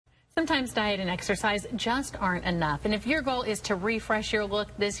Sometimes diet and exercise just aren't enough. And if your goal is to refresh your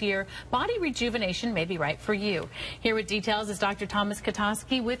look this year, body rejuvenation may be right for you. Here with details is Dr. Thomas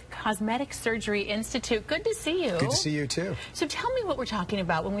Kotoske with Cosmetic Surgery Institute. Good to see you. Good to see you, too. So tell me what we're talking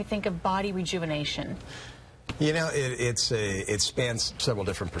about when we think of body rejuvenation. You know, it spans several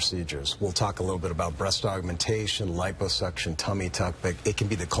different procedures. We'll talk a little bit about breast augmentation, liposuction, tummy tuck, but it can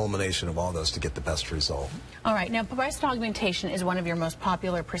be the culmination of all those to get the best result. All right, now breast augmentation is one of your most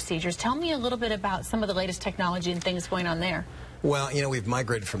popular procedures. Tell me a little bit about some of the latest technology and things going on there. Well, you know, we've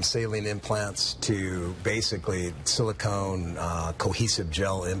migrated from saline implants to basically silicone cohesive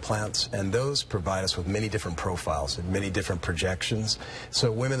gel implants, and those provide us with many different profiles and many different projections.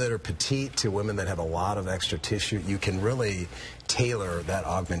 So women that are petite to women that have a lot of extra tissue, you can really tailor that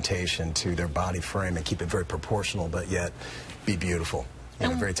augmentation to their body frame and keep it very proportional, but yet be beautiful.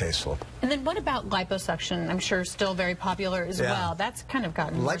 Very tasteful. And then what about liposuction? I'm sure still very popular as well. That's kind of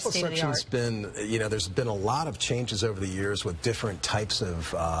gotten more state-of-the-art. Liposuction's been, you know, there's been a lot of changes over the years with different types of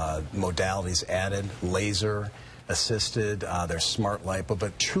modalities added, laser assisted, there's smart lipo,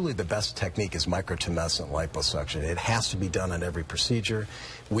 but truly the best technique is microtumescent liposuction. It has to be done on every procedure.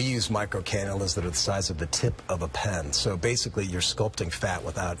 We use micro cannulas that are the size of the tip of a pen. So basically you're sculpting fat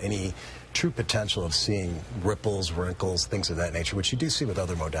without any true potential of seeing ripples, wrinkles, things of that nature, which you do see with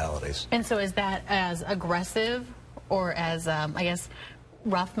other modalities. And so is that as aggressive or as, I guess,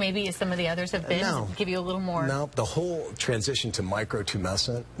 rough maybe as some of the others have been? No. Does it give you a little more? No, the whole transition to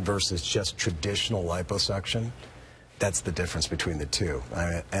microtumescent versus just traditional liposuction, that's the difference between the two.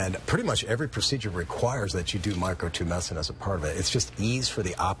 And pretty much every procedure requires that you do microtumescent as a part of it. It's just ease for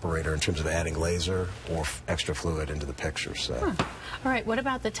the operator in terms of adding laser or extra fluid into the picture. So. All right, what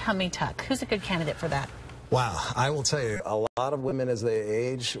about the tummy tuck? Who's a good candidate for that? Wow, I will tell you, a lot of women as they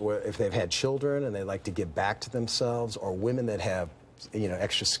age, if they've had children and they like to give back to themselves, or women that have, you know,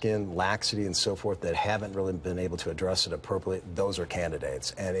 extra skin, laxity and so forth that haven't really been able to address it appropriately, those are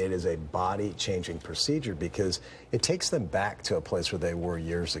candidates. And it is a body-changing procedure because it takes them back to a place where they were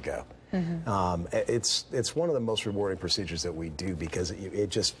years ago. It's one of the most rewarding procedures that we do because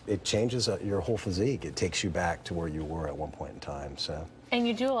it changes your whole physique. It takes you back to where you were at one point in time. So. And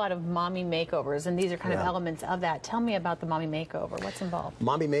you do a lot of mommy makeovers, and these are kind of elements of that. Tell me about the mommy makeover. What's involved?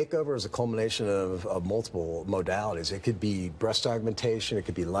 Mommy makeover is a culmination of multiple modalities. It could be breast augmentation, it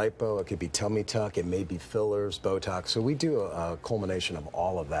could be lipo, it could be tummy tuck, it may be fillers, Botox. So we do a culmination of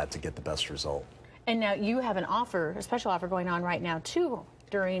all of that to get the best result. And now you have an offer, a special offer going on right now, too,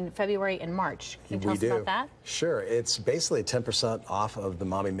 during February and March. Can you tell us about that? Sure. It's basically 10% off of the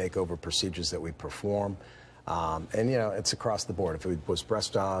mommy makeover procedures that we perform. And, you know, it's across the board. If it was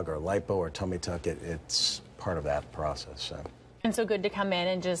breast aug or lipo or tummy tuck, it's part of that process. So. And so good to come in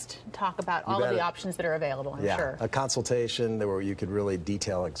and just talk about all of the options that are available, I'm sure. A consultation where you could really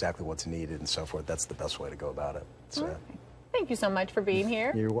detail exactly what's needed and so forth. That's the best way to go about it. So. Thank you so much for being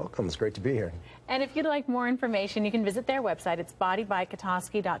here. You're welcome. It's great to be here. And if you'd like more information, you can visit their website. It's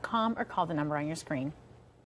bodybykotoske.com or call the number on your screen.